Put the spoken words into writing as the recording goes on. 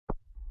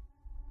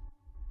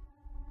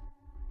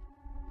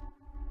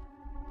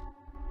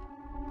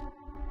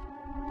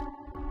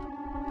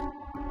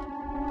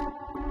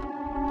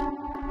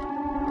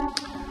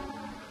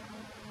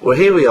Well,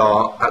 here we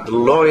are at the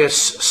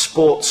Laureus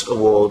Sports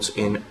Awards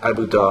in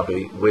Abu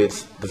Dhabi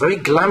with the very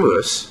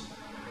glamorous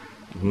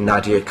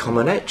Nadia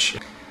Comaneci.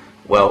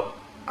 Well,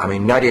 I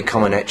mean, Nadia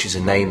Comaneci is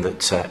a name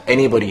that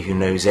anybody who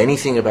knows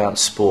anything about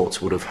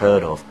sports would have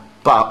heard of,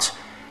 but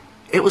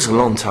it was a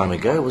long time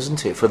ago,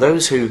 wasn't it? For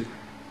those who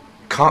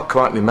can't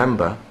quite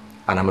remember,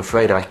 and I'm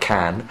afraid I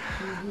can,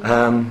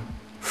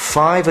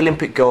 5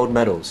 Olympic gold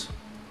medals.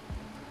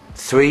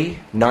 3,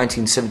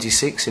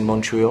 1976 in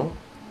Montreal,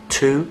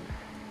 2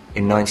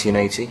 in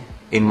 1980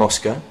 in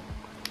Moscow,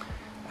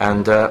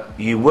 and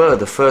you were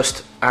the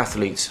first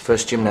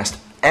gymnast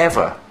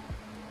ever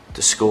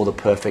to score the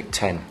perfect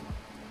 10.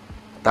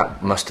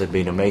 That must have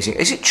been amazing.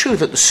 Is it true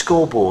that the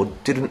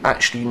scoreboard didn't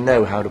actually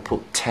know how to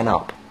put 10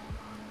 up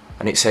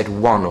and it said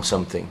 1 or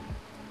something?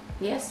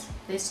 Yes,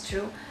 it's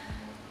true.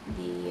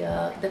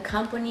 The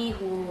company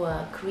who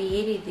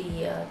created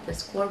the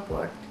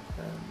scoreboard,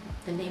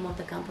 the name of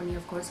the company,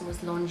 of course, was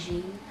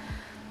Longines.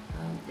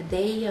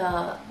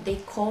 They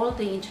called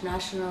the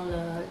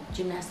International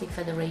Gymnastic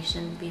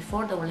Federation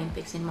before the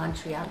Olympics in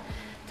Montreal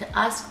to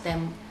ask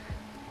them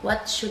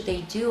what should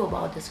they do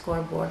about the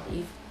scoreboard,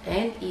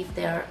 if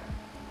there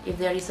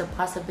is a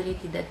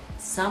possibility that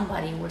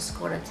somebody will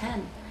score a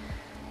 10.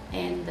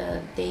 And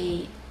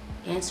they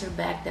answered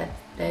back that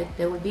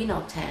there will be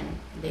no 10.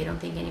 They don't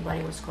think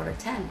anybody will score a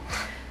 10.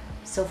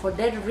 So for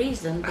that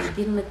reason, they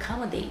didn't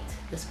accommodate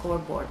the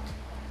scoreboard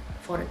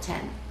for a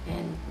 10.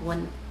 And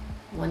when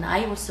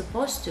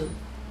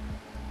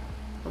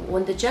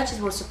the judges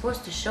were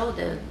supposed to show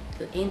the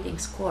ending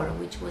score,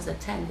 which was a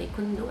 10, they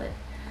couldn't do it.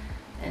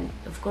 And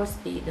of course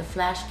the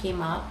flash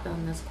came up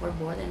on the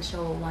scoreboard and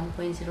showed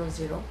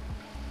 1.00,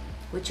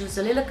 which was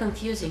a little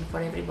confusing for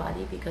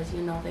everybody, because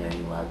you know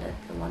very well that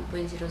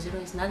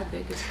 1.00 is not a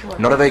very good score.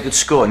 Not a very good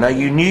score. Now,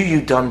 you knew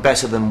you'd done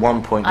better than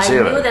 1.0. I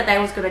knew that I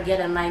was going to get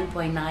a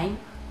 9.9.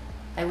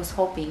 I was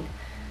hoping,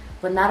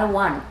 but not a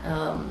 1.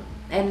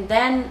 And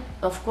then,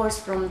 of course,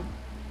 from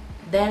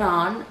then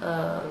on,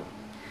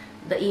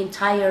 the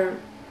entire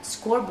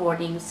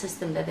scoreboarding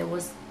system that there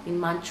was in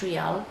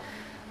Montreal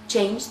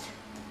changed,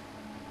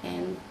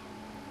 and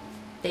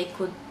they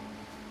could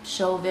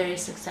show very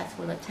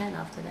successful a 10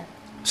 after that.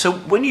 So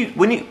when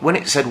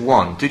it said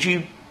 1, did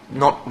you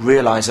not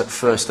realize at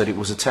first that it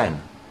was a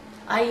 10?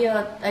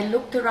 I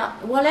looked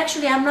around. Well,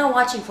 actually, I'm not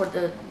watching for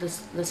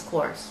the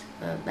scores.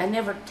 I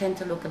never tend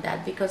to look at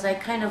that, because I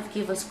kind of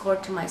give a score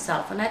to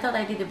myself, and I thought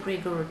I did a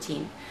pretty good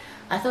routine.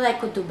 I thought I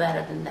could do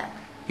better than that.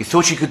 You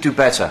thought you could do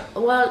better?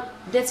 Well,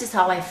 this is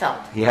how I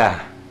felt.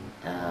 Yeah.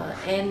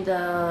 And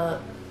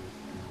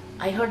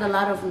I heard a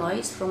lot of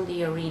noise from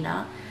the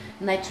arena,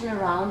 and I turned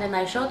around and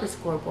I saw the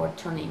scoreboard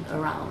turning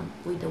around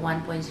with the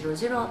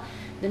 1.00.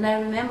 Then I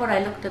remember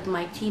I looked at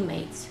my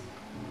teammates,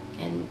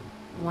 and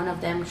one of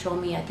them showed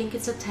me, I think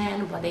it's a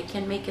 10, but they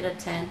can make it a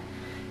 10.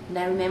 And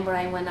I remember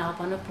I went up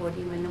on a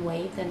podium and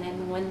waved, and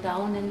then went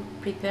down and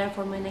prepared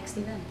for my next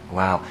event.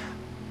 Wow.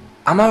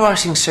 Am I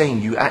right in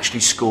saying you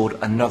actually scored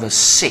another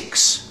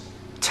 6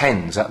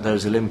 10s at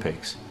those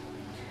Olympics?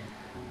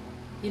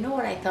 You know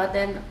what I thought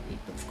then?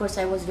 Of course,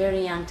 I was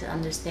very young to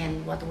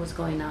understand what was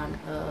going on.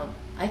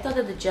 I thought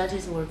that the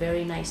judges were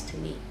very nice to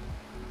me.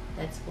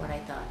 That's what I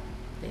thought.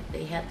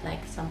 They had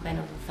like some kind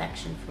of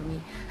affection for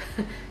me.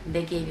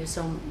 They gave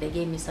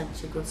me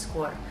such a good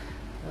score.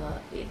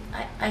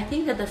 I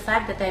think that the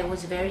fact that I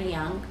was very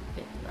young,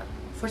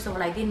 first of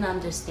all, I didn't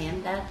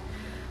understand that.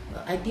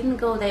 I didn't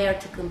go there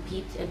to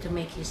compete and to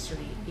make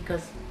history,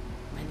 because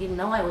I didn't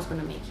know I was going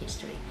to make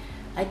history.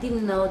 I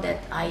didn't know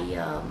that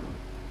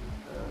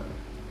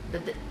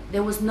that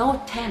there was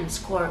no 10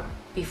 score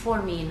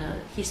before me in the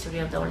history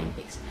of the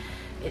Olympics.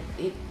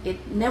 It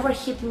never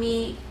hit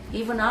me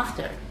even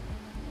after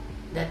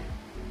that,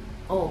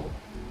 oh,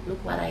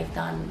 look what I've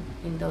done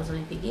in those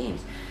Olympic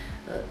Games.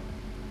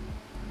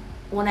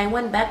 When I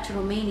went back to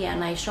Romania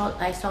and I saw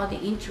the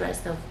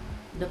interest of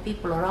the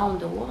people around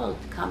the world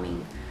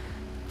coming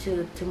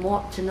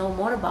to know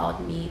more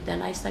about me,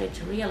 then I started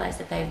to realize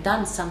that I've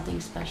done something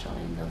special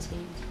in those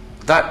games.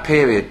 That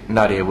period,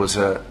 Nadia, was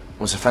a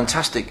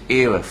fantastic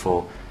era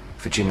for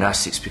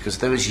gymnastics, because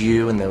there was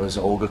you, and there was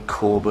Olga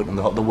Korbut, and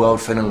the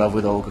world fell in love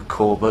with Olga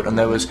Korbut, and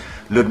there was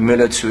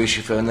Ludmila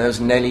Tuisheva, and there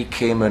was Nelly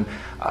Kim, and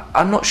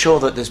I'm not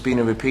sure that there's been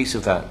a repeat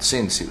of that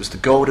since. It was the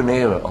golden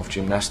era of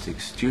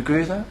gymnastics. Do you agree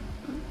with that?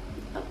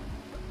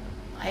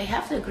 I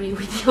have to agree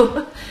with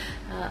you.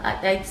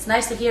 It's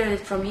nice to hear it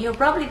from you.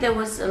 Probably there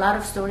was a lot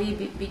of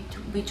story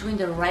between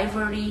the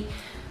rivalry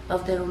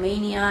of the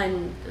Romania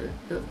and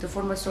the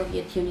former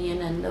Soviet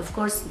Union, and of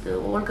course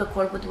Olga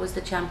Korbut was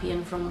the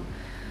champion from,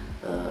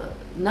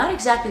 not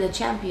exactly the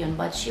champion,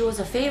 but she was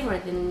a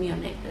favorite in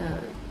Munich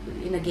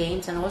in the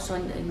games, and also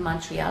in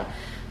Montreal.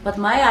 But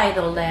my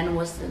idol then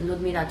was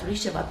Ludmila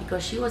Tuisheva,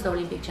 because she was the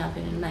Olympic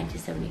champion in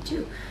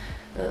 1972.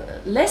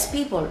 Less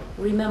people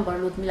remember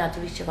Ludmila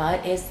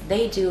Tuisheva as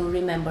they do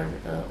remember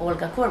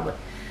Olga Korbut.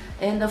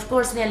 And of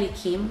course Nelly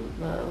Kim,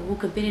 who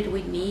competed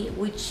with me,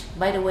 which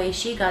by the way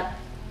she got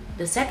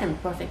the second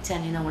perfect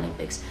 10 in the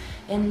Olympics.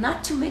 And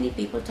not too many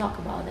people talk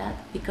about that,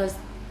 because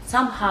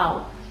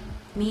somehow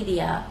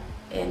media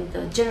and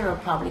the general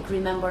public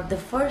remember the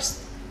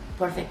first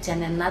perfect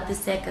 10 and not the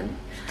second.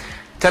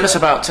 Tell us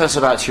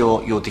about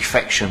your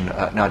defection,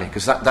 Nadia,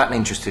 because that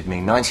interested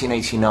me.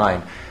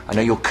 1989, I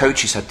know your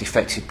coaches had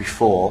defected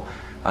before,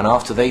 and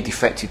after they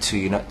defected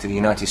to the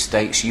United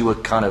States, you were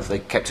they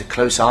kept a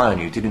close eye on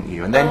you, didn't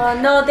you? And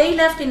then no, they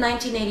left in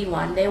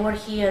 1981. They were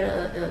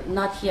here,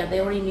 not here.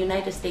 They were in the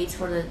United States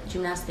for the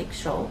gymnastics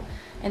show,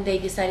 and they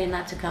decided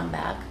not to come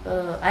back.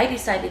 I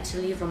decided to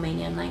leave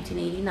Romania in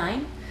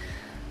 1989,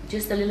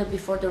 just a little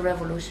before the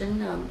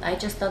revolution. I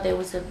just thought it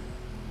was a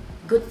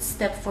good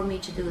step for me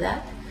to do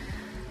that.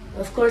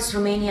 Of course,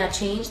 Romania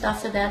changed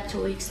after that.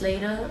 2 weeks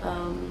later,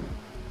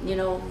 you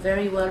know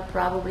very well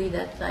probably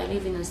that I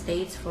live in the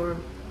States for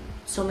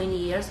so many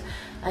years.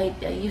 I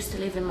used to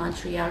live in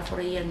Montreal for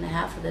 1.5 years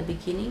at the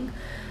beginning.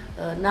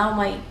 Now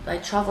I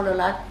travel a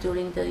lot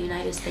during the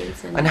United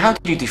States. And how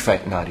did you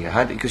defect, Nadia?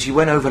 Because you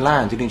went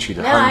overland, didn't you?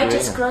 Yeah, I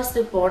just crossed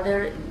the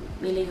border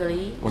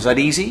illegally. Was that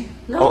easy?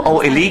 No.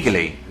 Oh,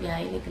 illegally? Yeah,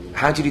 illegally.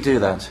 How did you do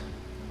that?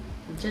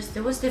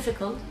 It was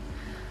difficult.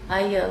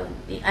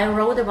 I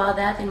wrote about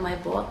that in my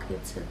book.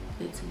 It's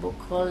a book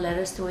called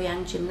Letters to a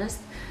Young Gymnast.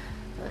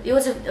 It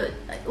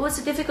was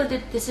a difficult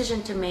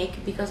decision to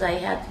make because I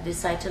had to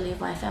decide to leave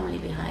my family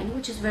behind,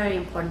 which is very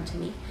important to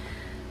me.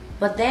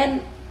 But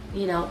then,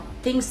 you know,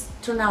 things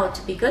turned out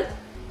to be good.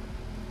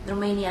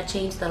 Romania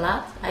changed a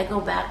lot. I go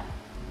back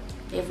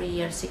every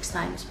year 6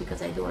 times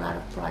because I do a lot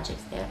of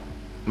projects there.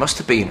 Must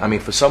have been, I mean,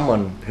 for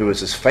someone who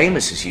was as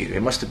famous as you,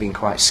 it must have been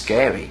quite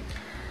scary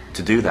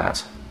to do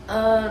that.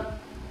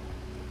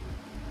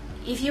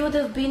 If you would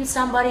have been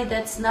somebody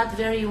that's not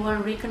very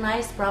well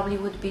recognized, probably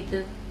would be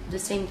the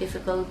same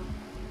difficult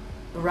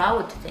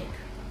route to take,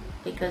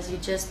 because you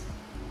just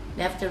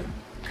have to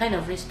kind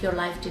of risk your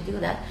life to do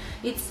that.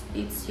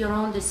 It's your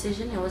own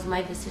decision. It was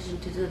my decision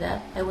to do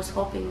that. I was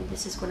hoping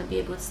this is going to be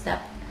a good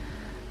step,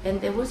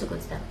 and it was a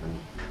good step for me.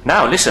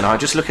 Now listen, I'm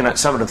just looking at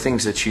some of the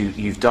things that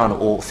you've done,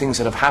 or things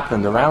that have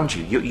happened around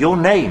you. Your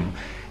name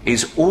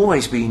is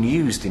always being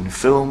used in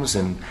films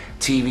and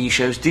TV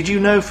shows. Did you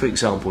know, for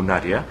example,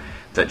 Nadia,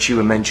 that you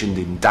were mentioned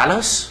in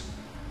Dallas,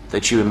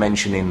 that you were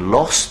mentioned in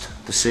Lost,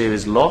 the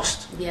series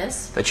Lost?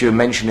 Yes. That you were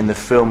mentioned in the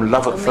film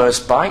Love at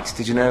First Bite?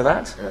 Did you know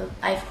that?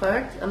 I've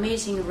heard.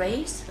 Amazing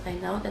Race, I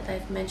know that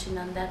I've mentioned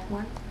on that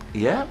one.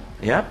 Yeah,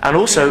 yeah. And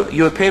also,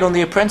 you appeared on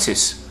The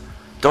Apprentice,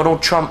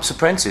 Donald Trump's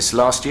Apprentice,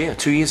 last year,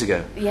 2 years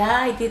ago. Yeah,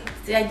 I did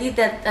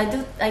that.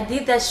 I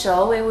did that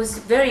show. It was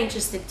very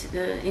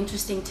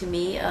interesting to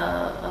me.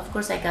 Of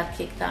course, I got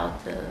kicked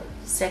out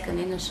second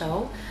in the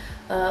show.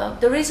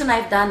 The reason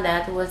I've done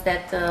that was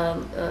that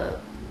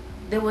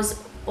there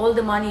was all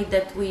the money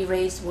that we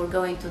raised were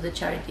going to the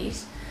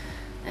charities,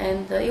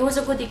 and it was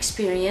a good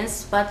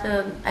experience. But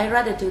I'd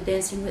rather do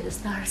Dancing with the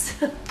Stars.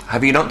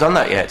 Have you not done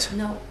that yet?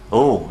 No.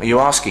 Oh, are you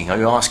asking? Are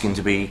you asking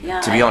to be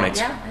on it?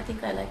 Yeah, I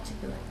think I like to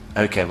do it.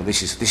 Okay, well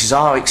this is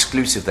our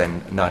exclusive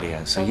then,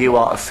 Nadia. So you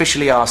are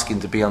officially asking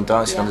to be on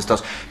Dancing with the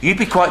Stars. You'd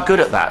be quite good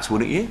at that,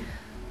 wouldn't you?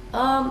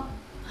 I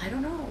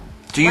don't know.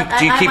 Do you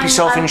keep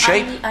yourself in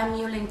shape? I'm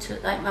willing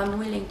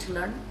to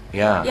learn.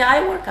 Yeah. Yeah,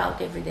 I work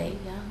out every day.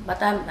 Yeah,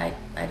 but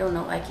I don't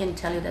know. I can't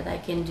tell you that I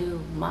can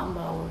do Mamba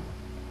or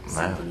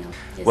something else.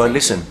 Yes, well,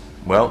 listen.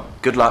 Well,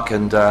 good luck,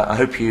 and I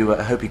hope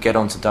you get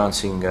on to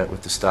Dancing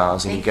with the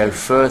Stars, and you go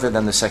further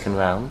than the second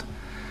round.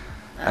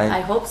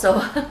 I hope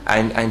so.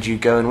 and you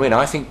go and win.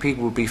 I think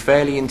people would be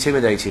fairly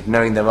intimidated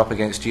knowing they're up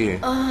against you.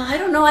 I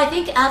don't know. I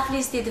think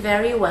athletes did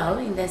very well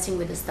in Dancing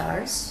with the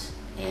Stars,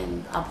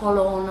 and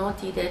Apollo Ono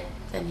did it,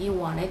 and he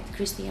won it.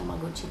 Christy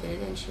Yamaguchi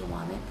did it, and she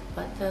won it.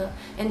 But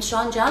and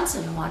Shawn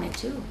Johnson won it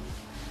too.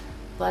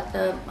 But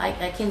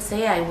I can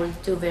say I will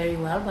do very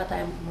well, but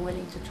I'm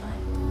willing to try.